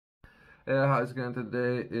How's it going?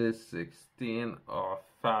 Today is 16th of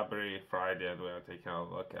February, Friday, and we're taking a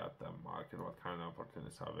look at the market, what kind of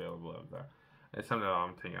opportunities are available out there. It's something that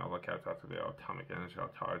I'm taking a look at after the Atomic Energy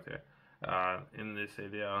Authority. In this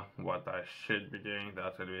video, what I should be doing,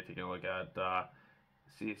 that's going to be taking a look at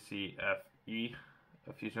CCFE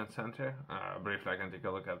Fusion Center. Briefly, I can take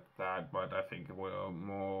a look at that, but I think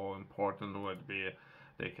more important would be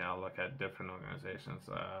taking a look at different organizations.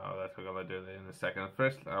 That we're gonna do in a second.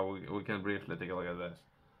 First, we can briefly take a look at this.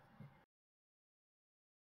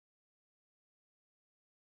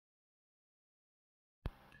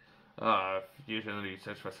 Fusion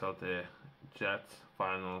Research Facility JET's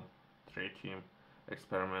final three-team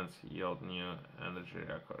experiments yield new energy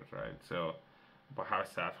records, right? So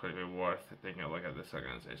perhaps that would be worth taking a look at this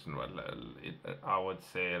organization, but I would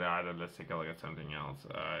say rather let's take a look at something else.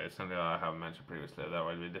 It's something that I have mentioned previously. There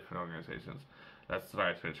will be different organizations. Let's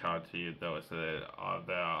try to reach out to you, those that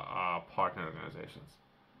are partner organizations.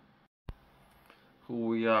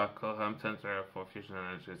 We are Coham Center for Fusion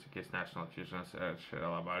Energy, Case National Fusion Research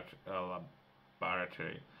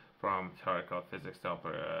Laboratory, from theoretical physics to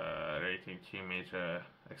operating two major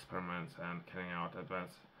experiments and carrying out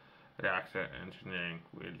advanced reactor engineering.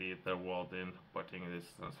 We lead the world in putting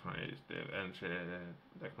this transformative energy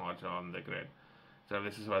technology on the grid. So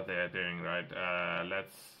this is what they are doing, right?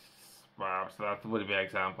 Let's perhaps that would be an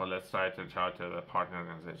example. Let's try to reach out to the partner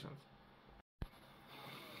organizations.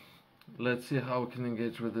 Let's see how we can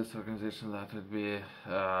engage with this organization. That would be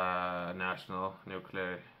National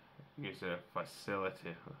Nuclear User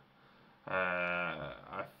Facility.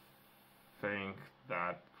 I think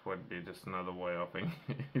that would be just another way of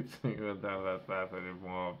engaging with them. That would be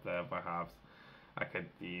more of the perhaps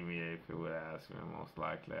academia, if you would ask me, most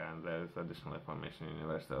likely. And there is additional information.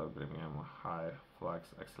 University of Birmingham high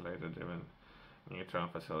flux accelerator driven neutron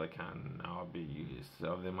facility can now be used.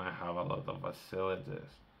 So they might have a lot of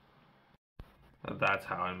facilities. That's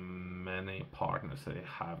how many partners they're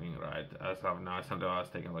having, right? As of now, something I was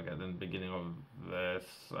taking a look at in the beginning of this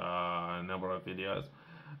number of videos.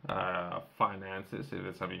 Finances, if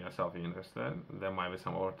it's something yourself interested in, there might be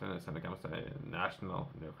some opportunities when it comes to a national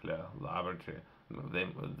nuclear laboratory.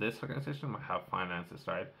 This organization might have finances,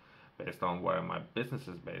 right? Based on where my business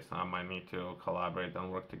is based, I might need to collaborate and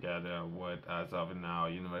work together with, as of now,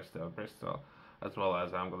 University of Bristol, as well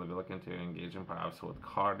as I'm going to be looking to engage in perhaps with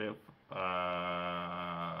Cardiff. I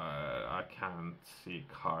can't see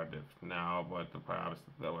Cardiff now, but perhaps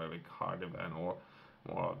there will be Cardiff and or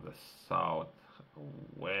more of the South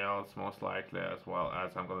Wales, most likely, as well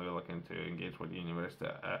as I'm going to be looking to engage with the University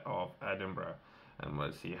of Edinburgh, and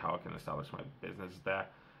we'll see how I can establish my business there.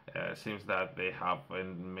 It seems that they have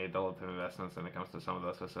made a lot of investments when it comes to some of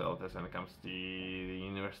those facilities. When it comes to the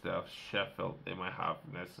University of Sheffield, they might have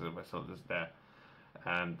necessary facilities there,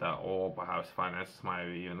 and or perhaps finances might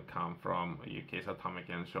even come from UK's Atomic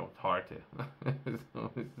Energy Authority.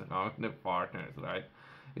 So it's how many partners, right?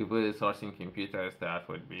 If we're sourcing computers, that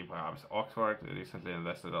would be perhaps Oxford recently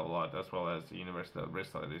invested a lot, as well as the University of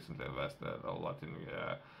Bristol recently invested a lot in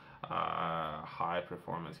high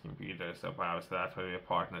performance computers. So perhaps that would be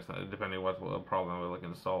partners, depending what problem we're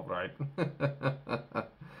looking to solve, right?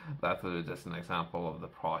 That would be just an example of the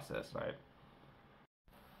process, right?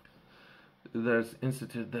 There's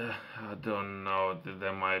institute there. I don't know.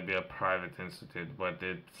 There might be a private institute, but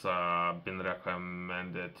it's been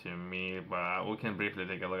recommended to me. But we can briefly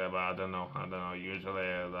take a look at it. But I don't know. I don't know. Usually,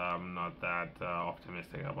 I'm not that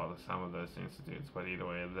optimistic about some of those institutes. But either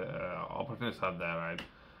way, the opportunities are there, right?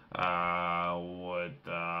 Would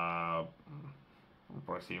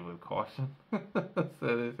proceed with caution.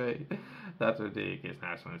 So they say that would be the case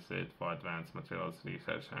National Institute for Advanced Materials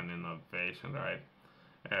Research and Innovation, right?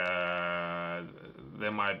 They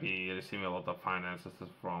might be receiving a lot of finances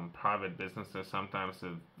from private businesses. Sometimes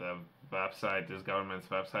the website, this government's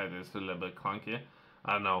website, is a little bit clunky.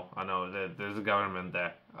 I know, there's a government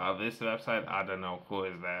there. This website, I don't know who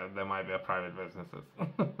is there. There might be a private businesses.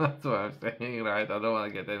 That's what I'm saying, right? I don't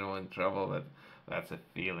want to get anyone in trouble, but that's a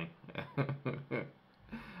feeling.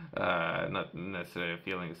 Not necessarily a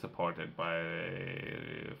feeling supported by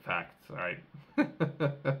facts, right?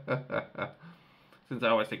 Since I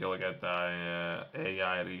always take a look at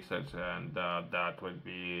AI research, and that would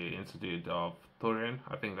be Institute of Turin.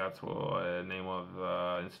 I think that's the name of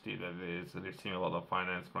the institute that is receiving a lot of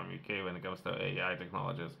finance from UK when it comes to AI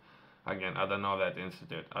technologies. Again, I don't know that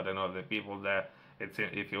institute. I don't know the people there.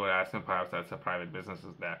 If you were asking, perhaps that's a private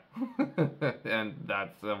businesses there, and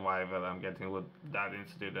that's the vibe that I'm getting with that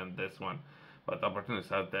institute and this one. But opportunities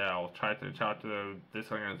out there. I'll try to reach out to this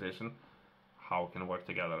organization. How we can work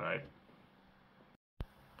together, right?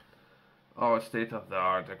 our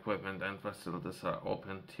state-of-the-art equipment and facilities are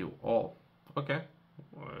open to all. Okay,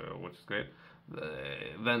 which is great.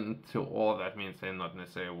 Then to all, that means they not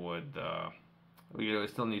necessarily would. You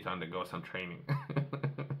still need to undergo some training.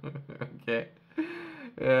 Okay.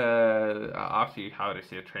 After you have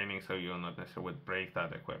received training, so you'll not necessarily would break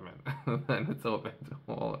that equipment. Then it's open to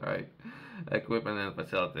all, right? Equipment and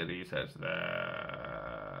facility research.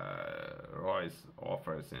 Royce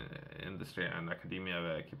offers in industry and academia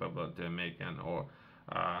the capability to make and or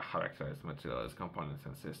characterize materials, components,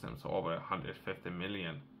 and systems. Over 150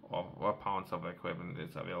 million of pounds of equipment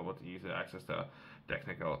is available to user access to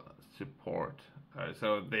technical support.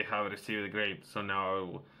 So they have received a grade. So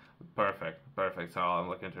now, perfect. So I'm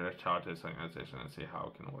looking to the chart this organization and see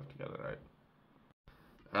how we can work together, right?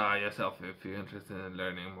 Yourself, if you're interested in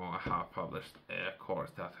learning more, I have published a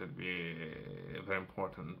course that would be a very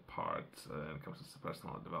important part when it comes to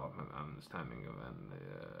personal development and understanding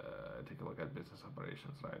and take a look at business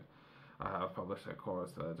operations, right? I have published a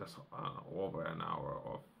course just over an hour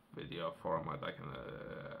of video format. I can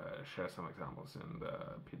share some examples in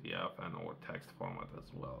the PDF and or text format as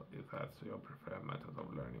well, if that's your preferred method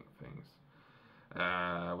of learning things.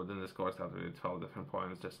 Within this course, that will be 12 different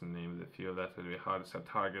points, just to name a few. That will be how to set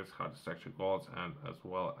targets, how to structure goals, and as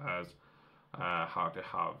well as how to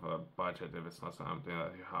have a budget if it's not something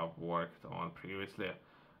that you have worked on previously.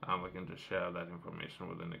 I'm looking to share that information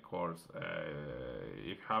within the course. If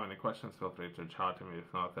you have any questions, feel free to chat to me.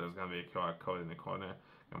 If not, there's going to be a QR code in the corner,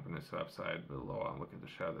 company's website below. I'm looking to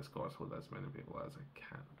share this course with as many people as I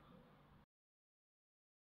can.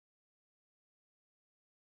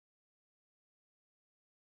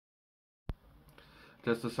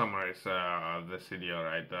 Just to summarize this video,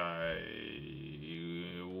 right,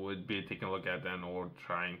 you would be taking a look at and or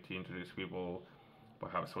trying to introduce people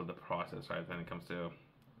perhaps with the process, right, when it comes to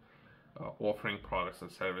offering products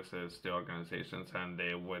and services to organizations, and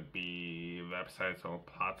there would be websites or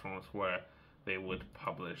platforms where they would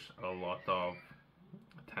publish a lot of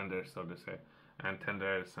tenders, so to say, and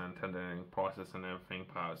tenders and tendering process and everything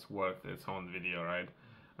perhaps worth its own video, right?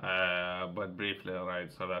 But briefly,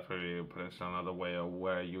 right, so that will be potentially another way of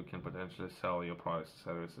where you can potentially sell your products and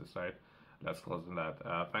services, right? Let's close on that.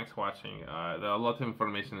 Thanks for watching. There are a lot of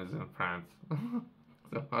information is in France,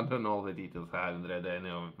 so I don't know all the details. I haven't read any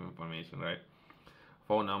of the information, right?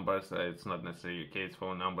 Phone numbers, it's not necessarily UK's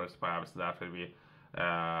phone numbers, perhaps that will be,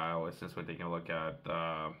 since we're taking a look at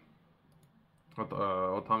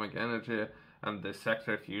atomic energy and the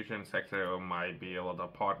sector fusion sector, might be a lot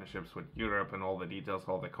of partnerships with Europe and all the details,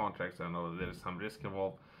 all the contracts. I know there's some risk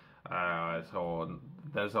involved, so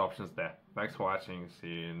there's options there. Thanks for watching. See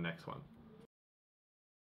you in the next one.